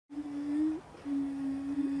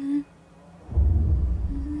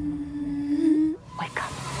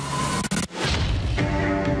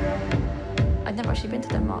actually been to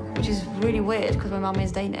Denmark, which is really weird because my mum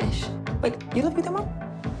is Danish. Wait, you live with your mum?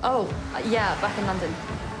 Oh, yeah, back in London.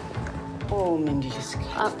 Oh, min lille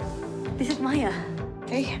skat. This is Maya.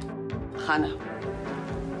 Hey, Hannah.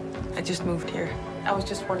 I just moved here. I was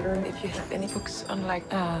just wondering if you have any books on, like,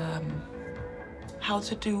 how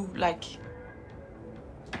to do, like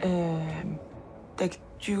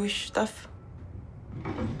Jewish stuff.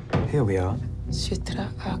 Here we are. Shitra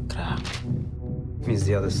Akra. Means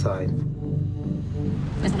the other side.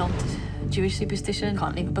 It's an old Jewish superstition.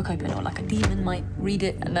 Can't leave a book open, or like a demon might read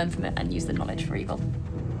it and learn from it and use the knowledge for evil.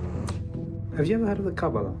 Have you ever heard of the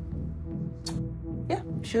Kabbalah? Yeah,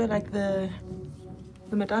 sure, like the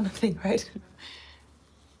Madonna thing, right?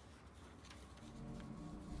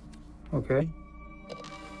 Okay.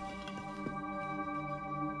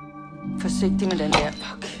 Forsigtig med den der.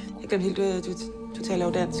 Fuck. Jeg glemte helt, du taler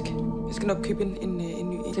jo dansk. Jeg skal nok købe en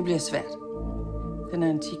ny. Det bliver svært. Den er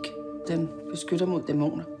antik. Den beskytter mod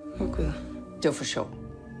dæmoner. Åh, Gud. Det var for sjov.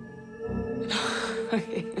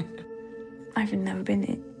 Okay. I've never been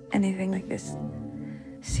in anything like this.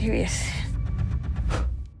 Serious.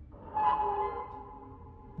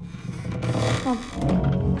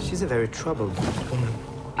 She's a very troubled woman.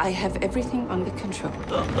 I have everything under control.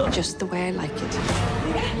 Just the way I like it.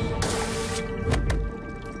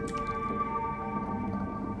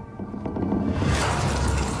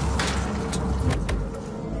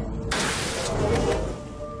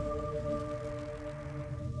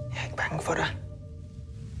 Jeg er ikke bange for dig.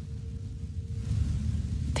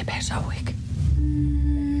 Det passer jo ikke.